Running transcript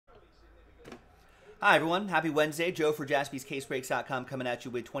Hi, everyone. Happy Wednesday. Joe for JaspysCaseBreaks.com coming at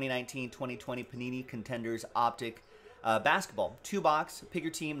you with 2019-2020 Panini Contenders Optic basketball. 2-box, pick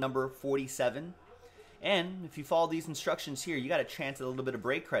your team, number 47. And if you follow these instructions here, you got a chance at a little bit of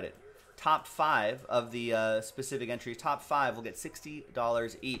break credit. Top 5 of the specific entries, top 5 will get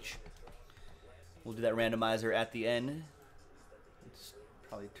 $60 each. We'll do that randomizer at the end. It's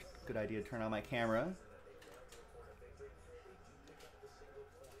probably a good idea to turn on my camera.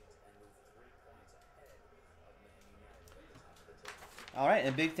 All right,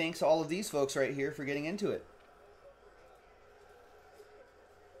 and big thanks to all of these folks right here for getting into it.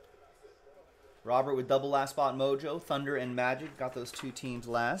 Robert with double last spot mojo, Thunder and Magic, got those two teams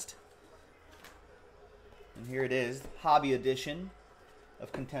last. And here it is, hobby edition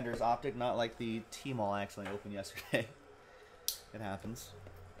of Contenders Optic, not like the T-Mall I accidentally opened yesterday. It happens.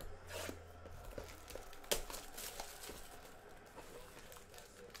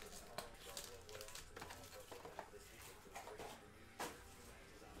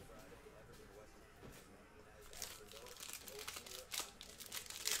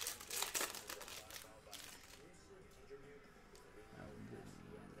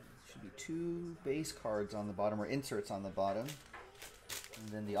 Two base cards on the bottom, or inserts on the bottom, and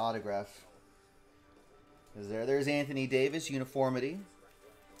then the autograph is there. There's Anthony Davis, uniformity.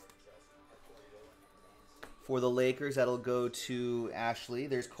 For the Lakers, that'll go to Ashley.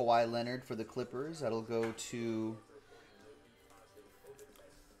 There's Kawhi Leonard for the Clippers. That'll go to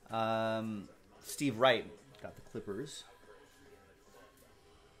Steve Wright, got the Clippers.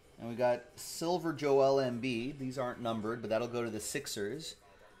 And we got Silver Joel Embiid. These aren't numbered, but that'll go to the Sixers.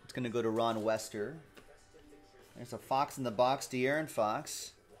 It's going to go to Ron Wester. There's a Fox in the box, De'Aaron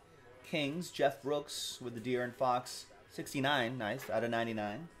Fox. Kings, Jeff Brooks with the De'Aaron Fox 69, nice, out of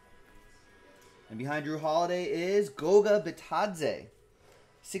 99. And behind Drew Holiday is Goga Bitadze,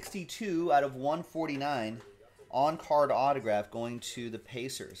 62 out of 149, on-card autograph going to the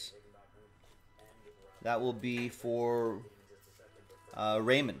Pacers. That will be for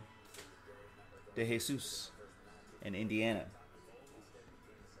Raymond De Jesus in Indiana.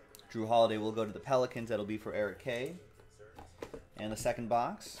 Drew Holiday will go to the Pelicans. That'll be for Eric K. And the second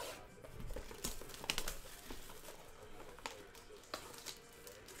box.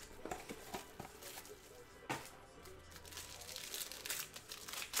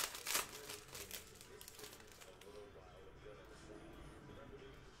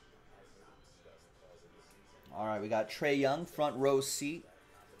 All right, we got Trae Young, front row seat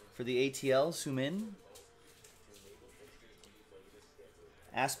for the ATL. Zoom in.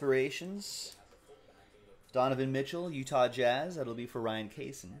 Aspirations, Donovan Mitchell, Utah Jazz. That'll be for Ryan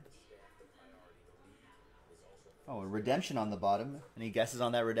Kaysen. Oh, a redemption on the bottom. Any guesses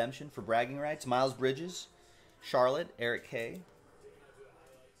on that redemption for bragging rights? Miles Bridges, Charlotte, Eric K.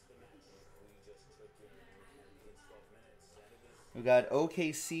 We got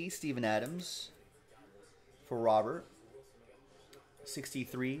OKC, Steven Adams for Robert.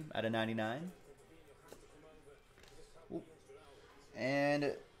 63 out of 99.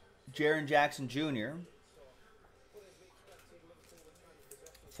 And Jaren Jackson Jr.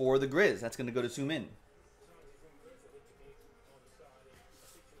 for the Grizz. That's going to go to Zoom In.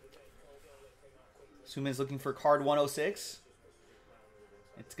 Zoom In's looking for card 106.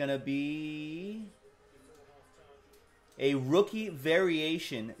 It's going to be a rookie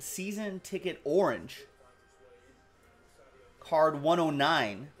variation season ticket orange. Card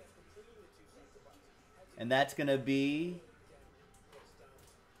 109. And that's going to be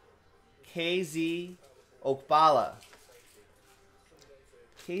KZ Okpala.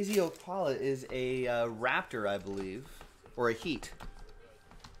 KZ Okpala is a Raptor, I believe, or a Heat.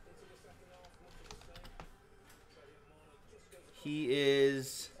 He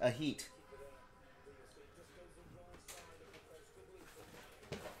is a Heat.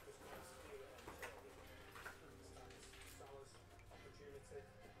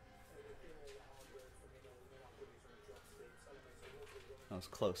 That was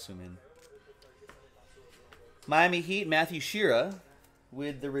close, zoom in. Miami Heat, Matthew Shearer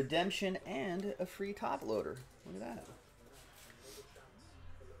with the redemption and a free top loader. Look at that.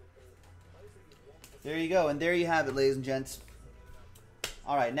 There you go, and there you have it, ladies and gents.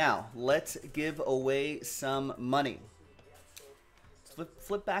 All right, now let's give away some money.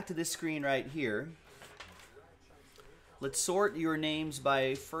 Flip back to this screen right here. Let's sort your names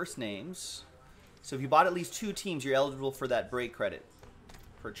by first names. So if you bought at least 2 teams, you're eligible for that break credit.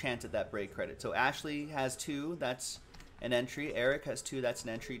 For a chance at that break credit. So Ashley has 2, that's an entry. Eric has 2, that's an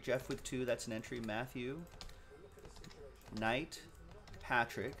entry. Jeff with 2, that's an entry. Matthew, Knight,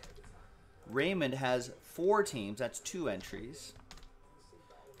 Patrick. Raymond has 4 teams, that's 2 entries.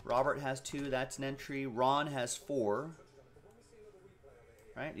 Robert has 2. That's an entry. Ron has 4.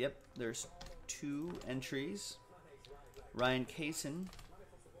 Right? Yep. There's 2 entries. Ryan Kaysen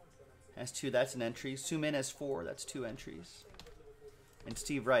has 2. That's an entry. Sumin has 4. That's 2 entries. And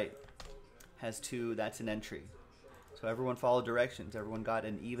Steve Wright has 2. That's an entry. So everyone followed directions. Everyone got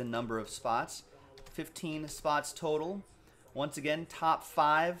an even number of spots. 15 spots total. Once again, top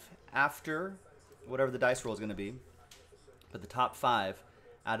 5 after whatever the dice roll is going to be. But the top 5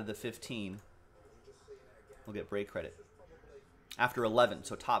 out of the 15 will get break credit. After 11.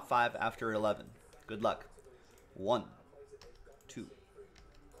 So top 5 after 11. Good luck. 1, 2.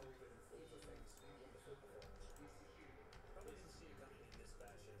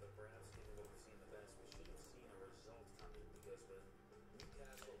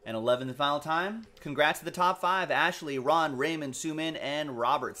 And 11 the final time. Congrats to the top 5. Ashley, Ron, Raymond, Sumin, and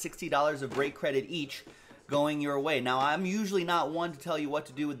Robert. $60 of break credit each going your way. Now, I'm usually not one to tell you what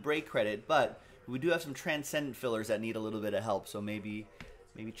to do with break credit, but we do have some transcendent fillers that need a little bit of help, so maybe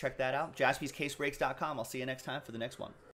check that out. JaspysCaseBreaks.com. I'll see you next time for the next one.